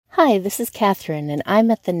Hi, this is Catherine, and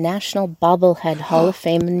I'm at the National Bobblehead Hall of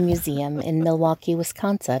Fame and Museum in Milwaukee,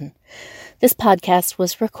 Wisconsin. This podcast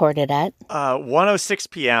was recorded at 1:06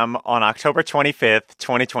 p.m. on October 25th,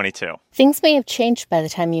 2022. Things may have changed by the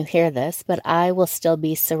time you hear this, but I will still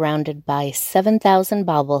be surrounded by 7,000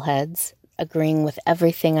 bobbleheads, agreeing with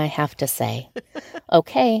everything I have to say.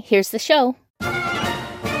 Okay, here's the show.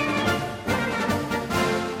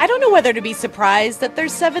 I don't know whether to be surprised that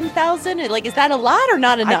there's 7,000. Like, is that a lot or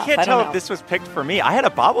not enough? I can't tell if this was picked for me. I had a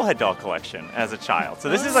bobblehead doll collection as a child. So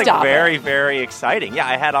this is very exciting. Yeah,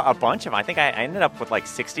 I had a bunch of them. I think I ended up with like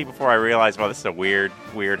 60 before I realized, well, this is a weird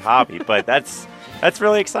hobby. But that's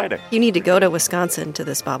really exciting. You need to go to Wisconsin to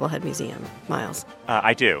this bobblehead museum, Miles.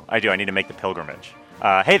 I do. I need to make the pilgrimage.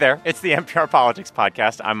 Hey there, it's the NPR Politics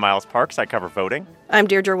Podcast. I'm Miles Parks. I cover voting. I'm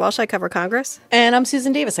Deirdre Walsh. I cover Congress. And I'm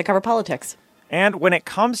Susan Davis. I cover politics. And when it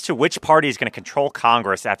comes to which party is going to control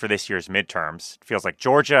Congress after this year's midterms, it feels like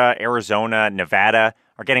Georgia, Arizona, Nevada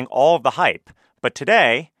are getting all of the hype. But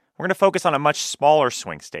today, we're going to focus on a much smaller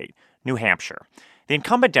swing state, New Hampshire. The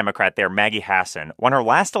incumbent Democrat there, Maggie Hassan, won her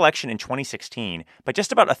last election in 2016 by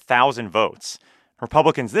just about 1,000 votes.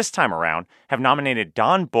 Republicans this time around have nominated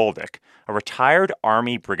Don Bolduc, a retired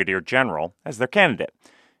Army brigadier general, as their candidate.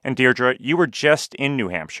 And Deirdre, you were just in New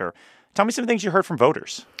Hampshire. Tell me some things you heard from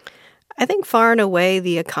voters. I think far and away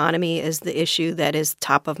the economy is the issue that is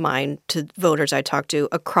top of mind to voters I talk to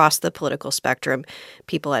across the political spectrum.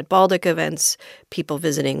 People at Bolduc events, people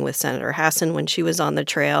visiting with Senator Hassan when she was on the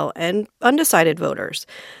trail, and undecided voters.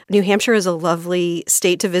 New Hampshire is a lovely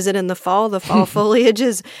state to visit in the fall. The fall foliage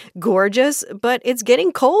is gorgeous, but it's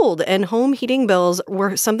getting cold, and home heating bills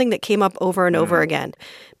were something that came up over and over again.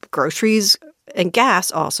 Groceries and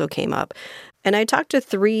gas also came up. And I talked to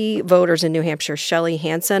 3 voters in New Hampshire: Shelley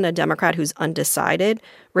Hansen, a Democrat who's undecided;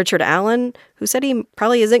 Richard Allen, who said he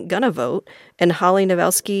probably isn't going to vote; and Holly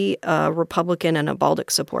Novelsky, a Republican and a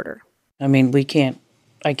Bolduc supporter. I mean,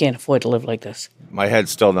 I can't afford to live like this. My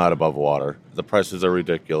head's still not above water. The prices are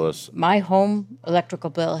ridiculous. My home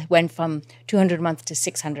electrical bill went from $200 a month to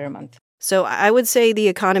 $600 a month. So I would say the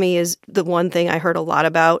economy is the one thing I heard a lot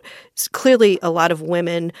about. It's clearly a lot of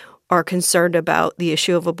women are concerned about the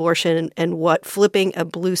issue of abortion and what flipping a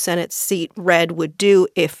blue Senate seat red would do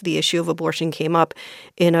if the issue of abortion came up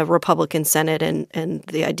in a Republican Senate and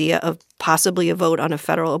the idea of possibly a vote on a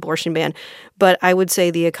federal abortion ban. But I would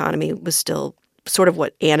say the economy was still sort of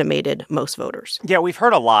what animated most voters. Yeah, we've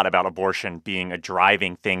heard a lot about abortion being a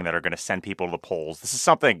driving thing that are going to send people to the polls. This is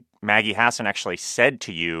something Maggie Hassan actually said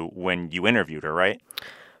to you when you interviewed her, right?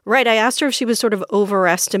 Right. I asked her if she was sort of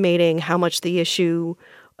overestimating how much the issue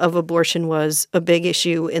of abortion was a big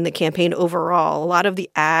issue in the campaign overall. A lot of the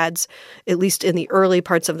ads, at least in the early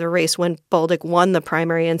parts of the race when Bolduc won the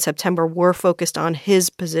primary in September, were focused on his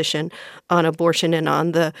position on abortion and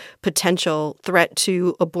on the potential threat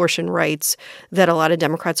to abortion rights that a lot of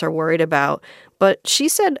Democrats are worried about. But she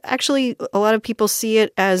said actually a lot of people see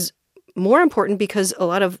it as more important because a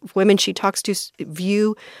lot of women she talks to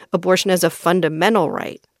view abortion as a fundamental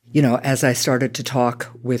right. You know, as I started to talk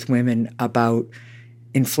with women about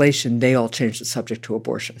inflation, they all changed the subject to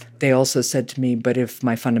abortion. They also said to me, but if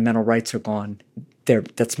my fundamental rights are gone,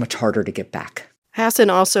 that's much harder to get back. Hassan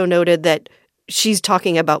also noted that she's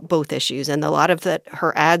talking about both issues, and a lot of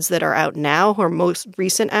her ads that are out now, her most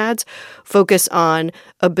recent ads, focus on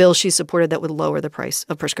a bill she supported that would lower the price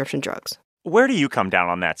of prescription drugs. Where do you come down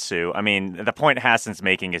on that, Sue? I mean, the point Hassan's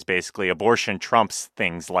making is basically abortion trumps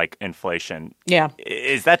things like inflation. Yeah.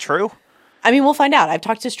 Is that true? I mean, we'll find out. I've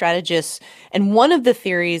talked to strategists, and one of the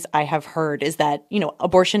theories I have heard is that,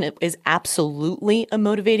 abortion is absolutely a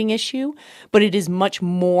motivating issue, but it is much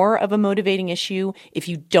more of a motivating issue if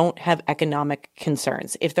you don't have economic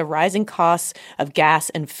concerns. If the rising costs of gas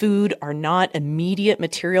and food are not immediate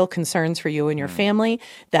material concerns for you and your family,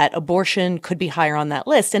 that abortion could be higher on that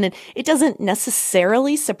list. And it doesn't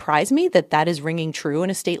necessarily surprise me that that is ringing true in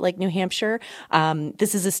a state like New Hampshire.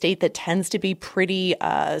 This is a state that tends to be pretty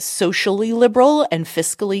socially liberal and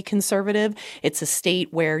fiscally conservative. It's a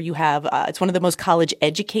state where you have, it's one of the most college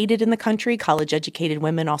educated in the country. College educated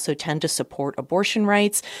women also tend to support abortion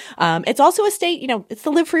rights. It's also a state, it's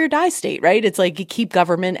the live free or die state, right? It's like you keep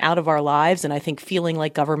government out of our lives. And I think feeling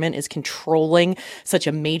like government is controlling such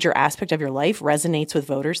a major aspect of your life resonates with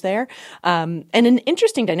voters there. And an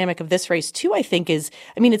interesting dynamic of this race too, I think is,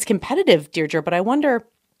 it's competitive, Deirdre, but I wonder,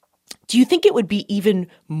 do you think it would be even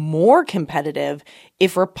more competitive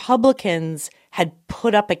if Republicans had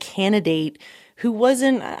put up a candidate who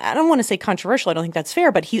wasn't, I don't want to say controversial, I don't think that's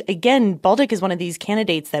fair, but Bolduc is one of these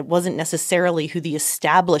candidates that wasn't necessarily who the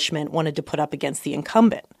establishment wanted to put up against the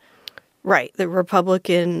incumbent? Right. The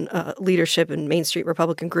Republican leadership and Main Street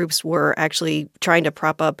Republican groups were actually trying to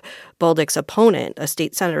prop up Bolduc's opponent, a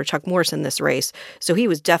state senator, Chuck Morse, in this race. So he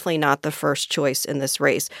was definitely not the first choice in this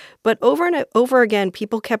race. But over and over again,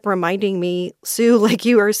 people kept reminding me, Sue, like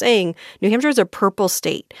you were saying, New Hampshire is a purple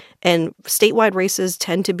state, and statewide races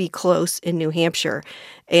tend to be close in New Hampshire.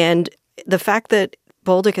 And the fact that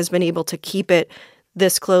Bolduc has been able to keep it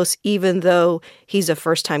this close, even though he's a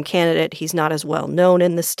first-time candidate, he's not as well known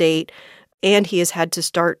in the state, and he has had to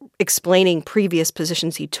start explaining previous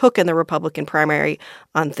positions he took in the Republican primary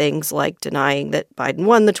on things like denying that Biden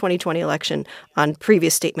won the 2020 election, on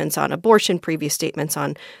previous statements on abortion, previous statements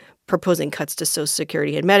on proposing cuts to Social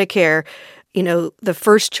Security and Medicare. You know, the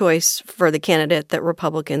first choice for the candidate that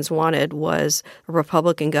Republicans wanted was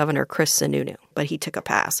Republican Governor Chris Sununu, but he took a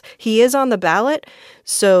pass. He is on the ballot,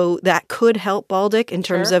 so that could help Bolduc in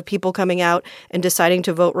terms of people coming out and deciding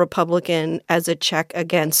to vote Republican as a check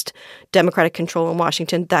against Democratic control in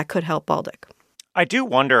Washington. That could help Bolduc. I do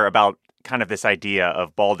wonder about kind of this idea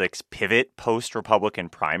of Bolduc's pivot post-Republican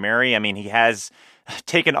primary. I mean, he has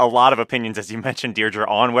taken a lot of opinions, as you mentioned, Deirdre,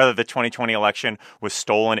 on whether the 2020 election was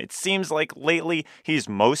stolen. It seems like lately he's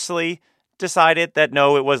mostly decided that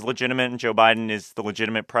no, it was legitimate and Joe Biden is the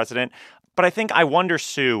legitimate president. But I wonder,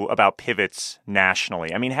 Sue, about pivots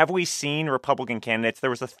nationally. I mean, have we seen Republican candidates?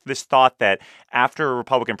 There was this thought that after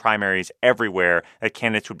Republican primaries everywhere, that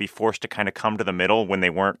candidates would be forced to kind of come to the middle when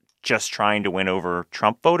they weren't just trying to win over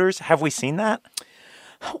Trump voters. Have we seen that?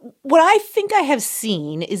 What I think I have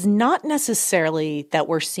seen is not necessarily that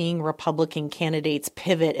we're seeing Republican candidates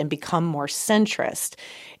pivot and become more centrist.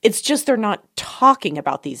 It's just they're not talking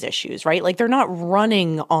about these issues, right? Like they're not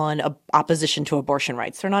running on opposition to abortion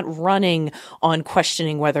rights. They're not running on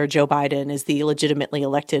questioning whether Joe Biden is the legitimately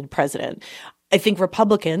elected president. I think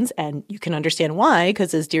Republicans, and you can understand why,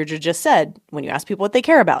 because as Deirdre just said, when you ask people what they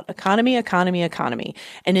care about, economy, economy, economy.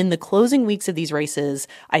 And in the closing weeks of these races,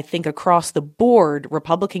 I think across the board,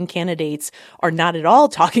 Republican candidates are not at all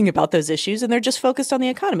talking about those issues, and they're just focused on the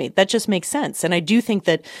economy. That just makes sense. And I do think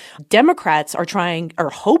that Democrats are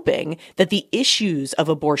hoping that the issues of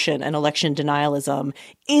abortion and election denialism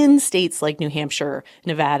in states like New Hampshire,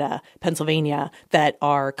 Nevada, Pennsylvania, that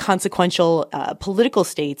are consequential political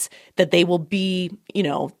states, that they will be,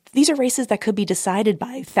 these are races that could be decided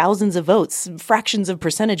by thousands of votes, fractions of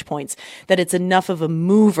percentage points, that it's enough of a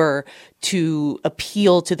mover to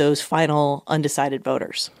appeal to those final undecided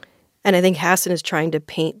voters. And I think Hassan is trying to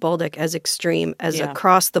paint Bolduc as extreme as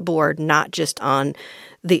across the board, not just on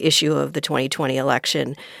the issue of the 2020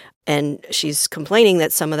 election. And she's complaining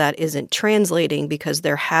that some of that isn't translating because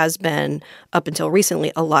there has been, up until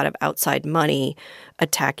recently, a lot of outside money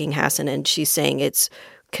attacking Hassan. And she's saying it's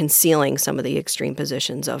concealing some of the extreme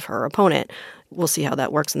positions of her opponent. We'll see how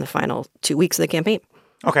that works in the final 2 weeks of the campaign.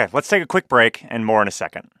 Okay, let's take a quick break and more in a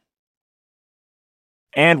second.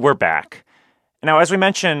 And we're back. Now, as we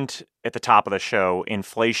mentioned at the top of the show,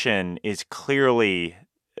 inflation is clearly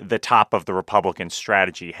the top of the Republican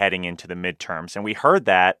strategy heading into the midterms. And we heard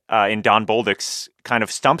that in Don Bolduc's kind of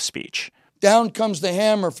stump speech. Down comes the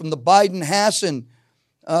hammer from the Biden-Hassan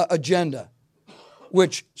agenda,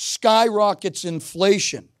 which skyrockets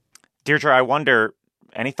inflation. Deirdre, I wonder,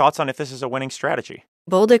 any thoughts on if this is a winning strategy?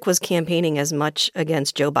 Bolduc was campaigning as much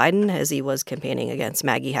against Joe Biden as he was campaigning against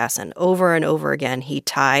Maggie Hassan. Over and over again, he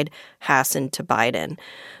tied Hassan to Biden,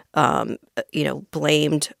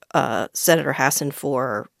 blamed Senator Hassan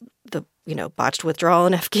for the, botched withdrawal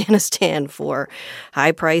in Afghanistan, for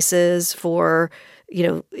high prices, for,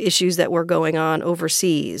 issues that were going on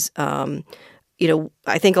overseas.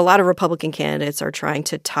 I think a lot of Republican candidates are trying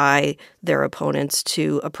to tie their opponents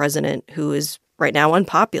to a president who is right now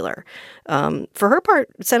unpopular. For her part,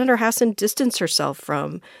 Senator Hassan distanced herself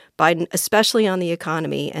from Biden, especially on the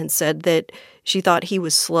economy, and said that she thought he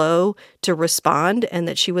was slow to respond and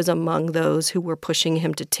that she was among those who were pushing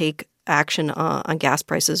him to take action on gas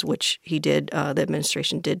prices, which he did. The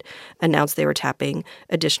administration did announce they were tapping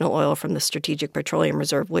additional oil from the Strategic Petroleum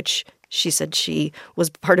Reserve, which she said she was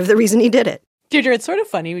part of the reason he did it. Deirdre, it's sort of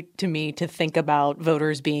funny to me to think about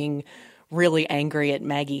voters being really angry at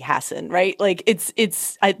Maggie Hassan, right? Like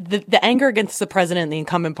the anger against the president and the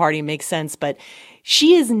incumbent party makes sense, but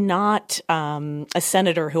she is not a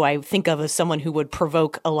senator who I think of as someone who would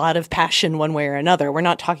provoke a lot of passion one way or another. We're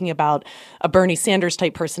not talking about a Bernie Sanders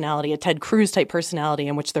type personality, a Ted Cruz type personality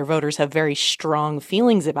in which their voters have very strong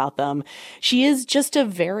feelings about them. She is just a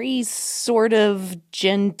very sort of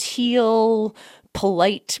genteel,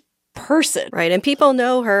 polite person. Right. And people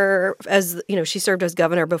know her as, she served as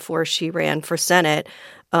governor before she ran for Senate.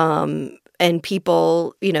 And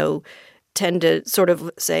people, tend to sort of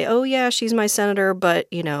say, oh, yeah, she's my senator, but,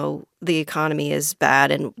 the economy is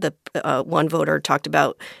bad. And the one voter talked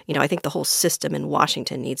about, I think the whole system in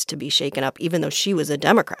Washington needs to be shaken up, even though she was a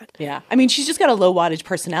Democrat. Yeah. I mean, she's just got a low wattage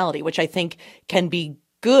personality, which I think can be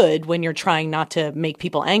good when you're trying not to make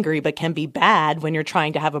people angry, but can be bad when you're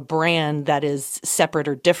trying to have a brand that is separate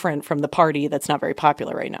or different from the party that's not very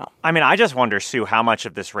popular right now. I mean, I just wonder, Sue, how much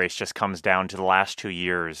of this race just comes down to the last 2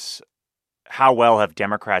 years. How well have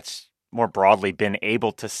Democrats more broadly been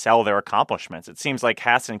able to sell their accomplishments? It seems like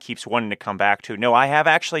Hassan keeps wanting to come back to, no, I have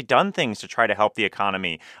actually done things to try to help the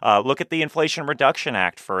economy. Look at the Inflation Reduction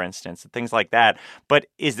Act, for instance, and things like that. But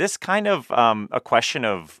is this kind of a question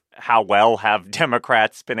of how well have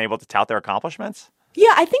Democrats been able to tout their accomplishments?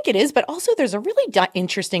 Yeah, I think it is. But also there's a really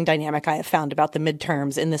interesting dynamic I have found about the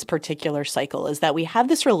midterms in this particular cycle is that we have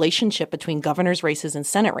this relationship between governor's races and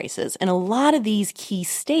Senate races. And a lot of these key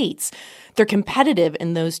states, they're competitive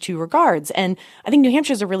in those two regards. And I think New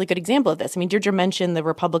Hampshire is a really good example of this. I mean, Deirdre mentioned the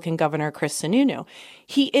Republican governor, Chris Sununu.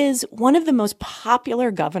 He is one of the most popular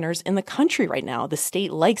governors in the country right now. The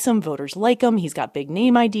state likes him. Voters like him. He's got big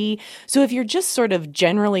name ID. So if you're just sort of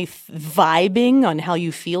generally vibing on how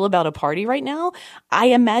you feel about a party right now, I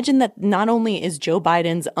imagine that not only is Joe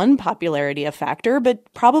Biden's unpopularity a factor, but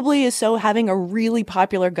probably is so having a really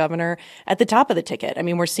popular governor at the top of the ticket. I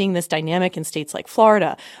mean, we're seeing this dynamic in states like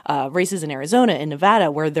Florida, races in Arizona and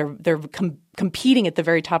Nevada, where they're competing at the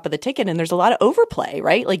very top of the ticket, and there's a lot of overplay,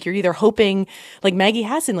 right? Like you're either hoping, like Maggie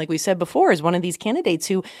Hassan, like we said before, is one of these candidates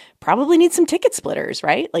who probably needs some ticket splitters,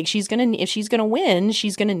 right? Like if she's gonna win,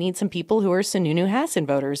 she's gonna need some people who are Sununu Hassan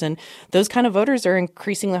voters, and those kind of voters are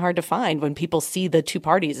increasingly hard to find when people see the two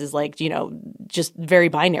parties as like, just very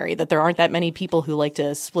binary, that there aren't that many people who like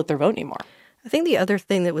to split their vote anymore. I think the other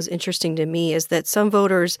thing that was interesting to me is that some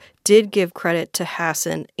voters did give credit to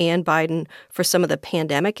Hassan and Biden for some of the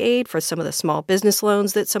pandemic aid, for some of the small business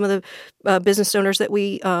loans that some of the business owners that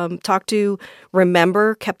we talked to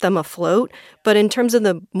kept them afloat. But in terms of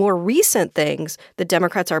the more recent things, the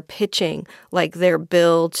Democrats are pitching, like their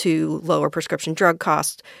bill to lower prescription drug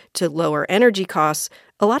costs, to lower energy costs.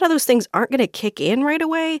 A lot of those things aren't going to kick in right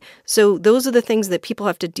away. So those are the things that people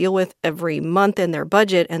have to deal with every month in their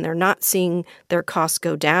budget, and they're not seeing their costs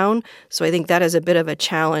go down. So I think that is a bit of a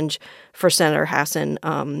challenge for Senator Hassan.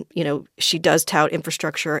 She does tout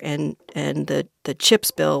infrastructure and the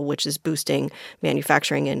CHIPS bill, which is boosting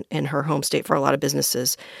manufacturing in her home state for a lot of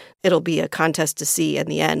businesses. It'll be a contest to see in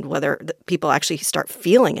the end whether people actually start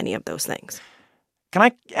feeling any of those things. Can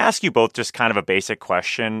I ask you both just kind of a basic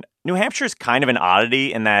question? New Hampshire is kind of an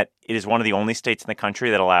oddity in that it is one of the only states in the country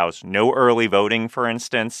that allows no early voting, for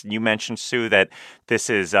instance. You mentioned, Sue, that this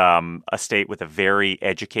is a state with a very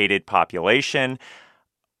educated population.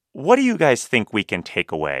 What do you guys think we can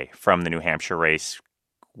take away from the New Hampshire race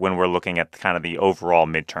when we're looking at kind of the overall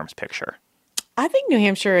midterms picture? I think New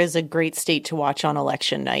Hampshire is a great state to watch on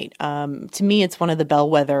election night. To me, it's one of the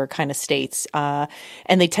bellwether kind of states, and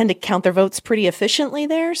they tend to count their votes pretty efficiently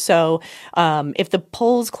there. So if the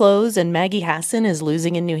polls close and Maggie Hassan is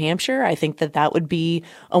losing in New Hampshire, I think that would be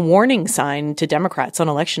a warning sign to Democrats on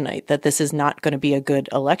election night that this is not going to be a good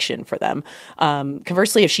election for them.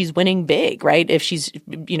 Conversely, if she's winning big, right, if she's,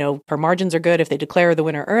 her margins are good, if they declare the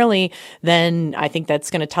winner early, then I think that's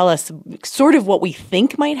going to tell us sort of what we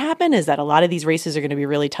think might happen is that a lot of these races are going to be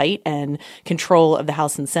really tight, and control of the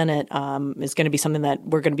House and Senate is going to be something that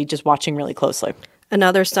we're going to be just watching really closely.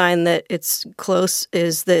 Another sign that it's close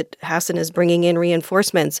is that Hassan is bringing in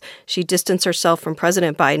reinforcements. She distanced herself from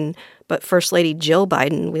President Biden, but First Lady Jill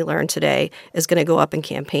Biden, we learned today, is going to go up and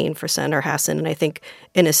campaign for Senator Hassan. And I think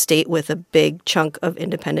in a state with a big chunk of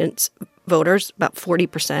independents voters, about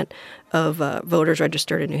 40% of voters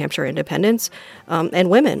registered in New Hampshire are independents, and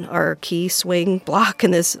women are a key swing block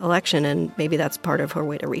in this election, and maybe that's part of her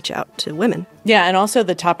way to reach out to women. Yeah, and also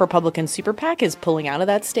the top Republican super PAC is pulling out of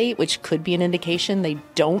that state, which could be an indication they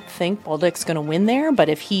don't think Bolduc's going to win there. But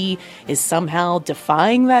if he is somehow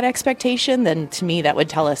defying that expectation, then to me that would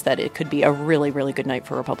tell us that it could be a really, really good night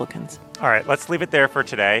for Republicans. All right, let's leave it there for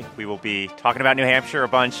today. We will be talking about New Hampshire a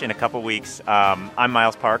bunch in a couple weeks. I'm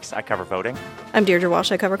Miles Parks. I cover voting. I'm Deirdre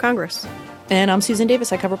Walsh. I cover Congress. And I'm Susan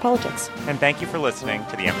Davis. I cover politics. And thank you for listening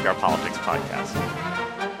to the NPR Politics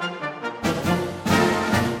Podcast.